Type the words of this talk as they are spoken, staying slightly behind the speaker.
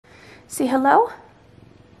Say hello.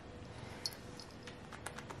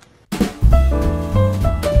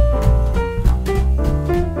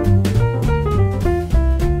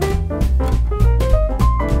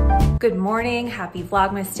 Good morning, happy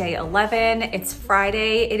Vlogmas day 11. It's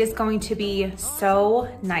Friday. It is going to be so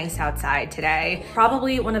nice outside today.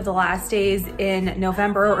 Probably one of the last days in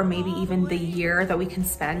November or maybe even the year that we can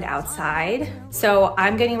spend outside. So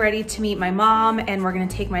I'm getting ready to meet my mom and we're gonna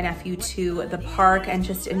take my nephew to the park and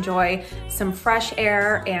just enjoy some fresh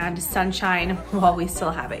air and sunshine while we still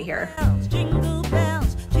have it here. Jingle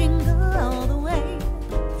bells, jingle all the way.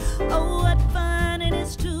 Oh, what fun it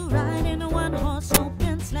is to ride in a one-horse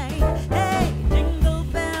open sleigh. Hey, jingle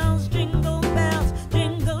bells,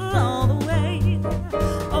 jingle all the way.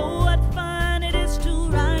 Oh, what fun it is to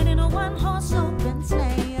ride in a one-horse open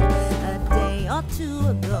sleigh. A day or two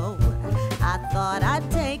ago, I thought I'd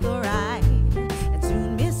take a ride, and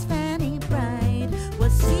soon Miss Fanny Bright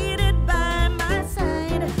was seated by my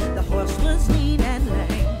side. The horse was lean and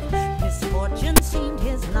lame, misfortune seemed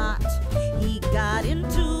his lot. He got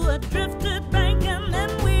into a drifted bank and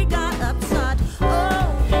then we got upset.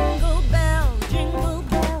 Oh, jingle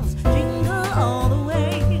bells, jingle all the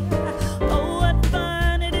way. Oh, what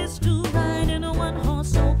fun it is to ride in a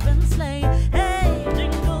one-horse open sleigh. Hey,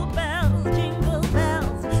 jingle bells,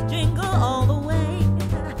 jingle all the way.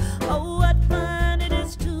 Oh, what fun it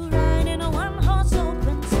is to ride in a one-horse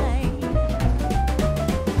open sleigh.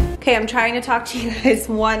 Okay, I'm trying to talk to you guys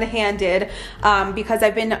one-handed because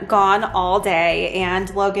I've been gone all day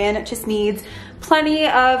and Logan just needs plenty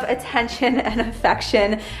of attention and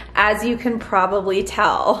affection, as you can probably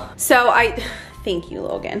tell. Thank you,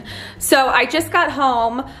 Logan. So I just got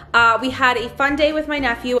home. We had a fun day with my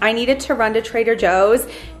nephew. I needed to run to Trader Joe's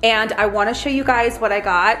and I wanna show you guys what I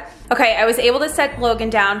got. Okay, I was able to set Logan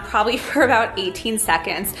down probably for about 18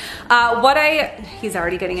 seconds. He's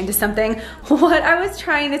already getting into something. What I was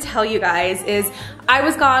trying to tell you guys is I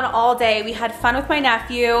was gone all day. We had fun with my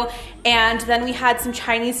nephew and then we had some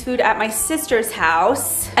Chinese food at my sister's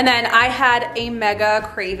house. And then I had a mega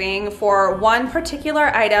craving for one particular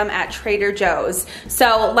item at Trader Joe's.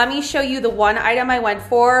 So let me show you the one item I went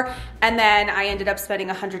for, and then I ended up spending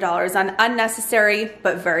 $100 on unnecessary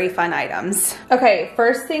but very fun items. Okay,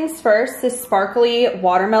 first things first, this sparkly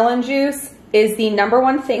watermelon juice is the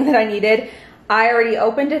 #1 thing that I needed. I already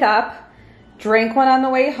opened it up, drank one on the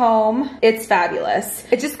way home. It's fabulous.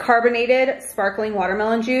 It's just carbonated sparkling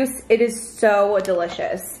watermelon juice. It is so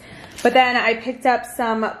delicious. But then I picked up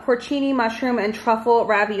some porcini mushroom and truffle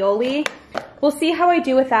ravioli. We'll see how I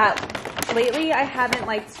do with that. Lately, I haven't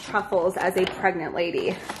liked truffles as a pregnant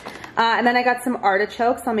lady. And then I got some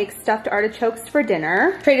artichokes. I'll make stuffed artichokes for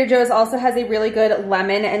dinner. Trader Joe's also has a really good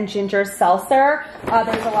lemon and ginger seltzer.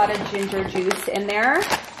 There's a lot of ginger juice in there.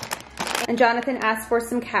 And Jonathan asked for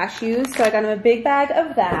some cashews, so I got him a big bag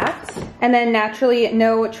of that. And then naturally,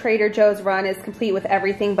 no Trader Joe's run is complete with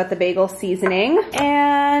everything but the bagel seasoning.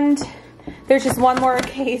 And there's just one more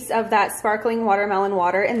case of that sparkling watermelon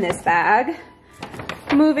water in this bag.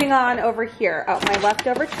 Moving on over here, my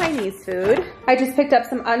leftover Chinese food. I just picked up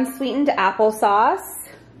some unsweetened applesauce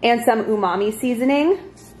and some umami seasoning.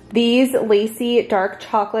 These lacy dark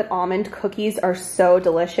chocolate almond cookies are so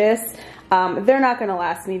delicious. They're not gonna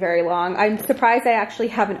last me very long. I'm surprised I actually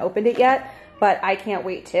haven't opened it yet, but I can't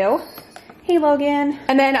wait to. Hey, Logan.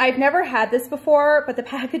 And then I've never had this before, but the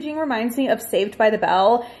packaging reminds me of Saved by the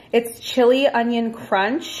Bell. It's chili onion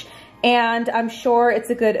crunch. And I'm sure it's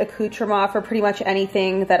a good accoutrement for pretty much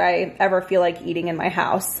anything that I ever feel like eating in my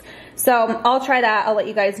house. So I'll try that, I'll let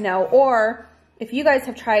you guys know. Or if you guys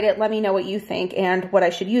have tried it, let me know what you think and what I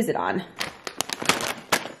should use it on.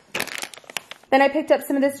 Then I picked up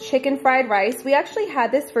some of this chicken fried rice. We actually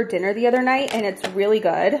had this for dinner the other night and it's really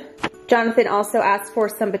good. Jonathan also asked for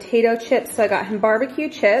some potato chips, so I got him barbecue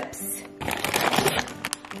chips.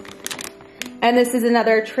 And this is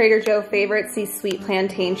another Trader Joe favorite, these sweet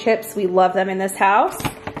plantain chips. We love them in this house.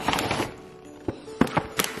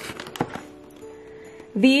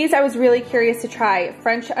 These I was really curious to try.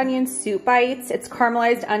 French onion soup bites. It's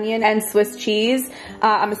caramelized onion and Swiss cheese.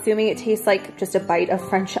 I'm assuming it tastes like just a bite of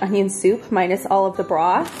French onion soup minus all of the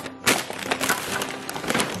broth.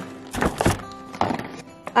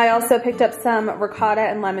 I also picked up some ricotta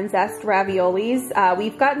and lemon zest raviolis.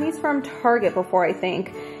 We've gotten these from Target before, I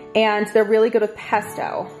think. And they're really good with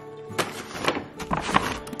pesto.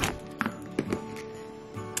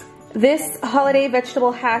 This holiday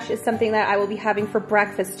vegetable hash is something that I will be having for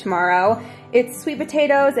breakfast tomorrow. It's sweet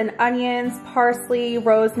potatoes and onions, parsley,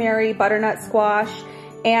 rosemary, butternut squash,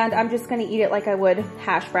 and I'm just gonna eat it like I would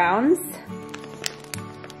hash browns.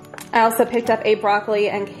 I also picked up a broccoli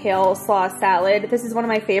and kale slaw salad. This is one of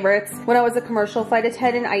my favorites. When I was a commercial flight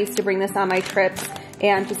attendant, I used to bring this on my trips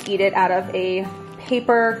and just eat it out of a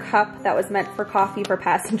paper cup that was meant for coffee for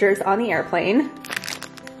passengers on the airplane.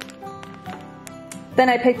 Then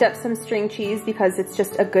I picked up some string cheese because it's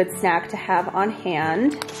just a good snack to have on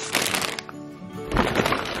hand.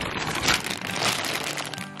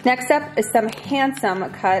 Next up is some handsome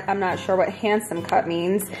cut. I'm not sure what handsome cut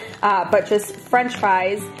means, but just French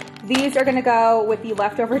fries. These are gonna go with the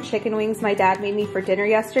leftover chicken wings my dad made me for dinner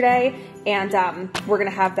yesterday, and we're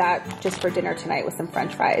gonna have that just for dinner tonight with some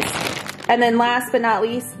French fries. And then last but not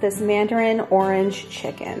least, this mandarin orange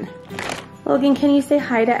chicken. Logan, can you say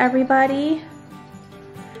hi to everybody?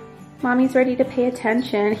 Mommy's ready to pay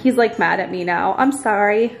attention. He's like mad at me now. I'm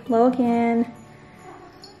sorry, Logan.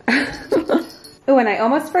 Oh, and I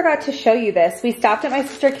almost forgot to show you this. We stopped at my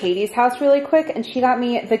sister Katie's house really quick and she got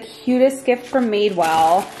me the cutest gift from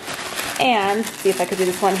Madewell. And, see if I could do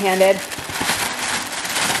this one-handed.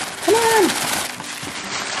 Come on.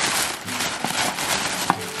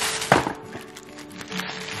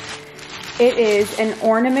 It is an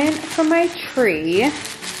ornament from my tree.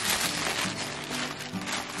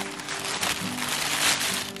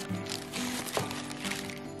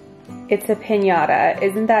 It's a piñata.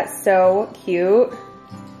 Isn't that so cute?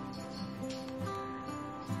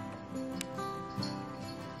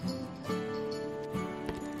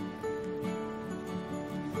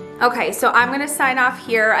 Okay, so I'm gonna sign off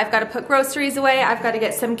here. I've gotta put groceries away. I've gotta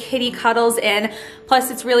get some kitty cuddles in.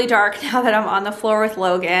 Plus it's really dark now that I'm on the floor with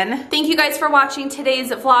Logan. Thank you guys for watching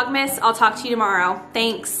today's Vlogmas. I'll talk to you tomorrow.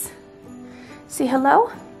 Thanks. Say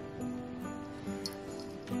hello.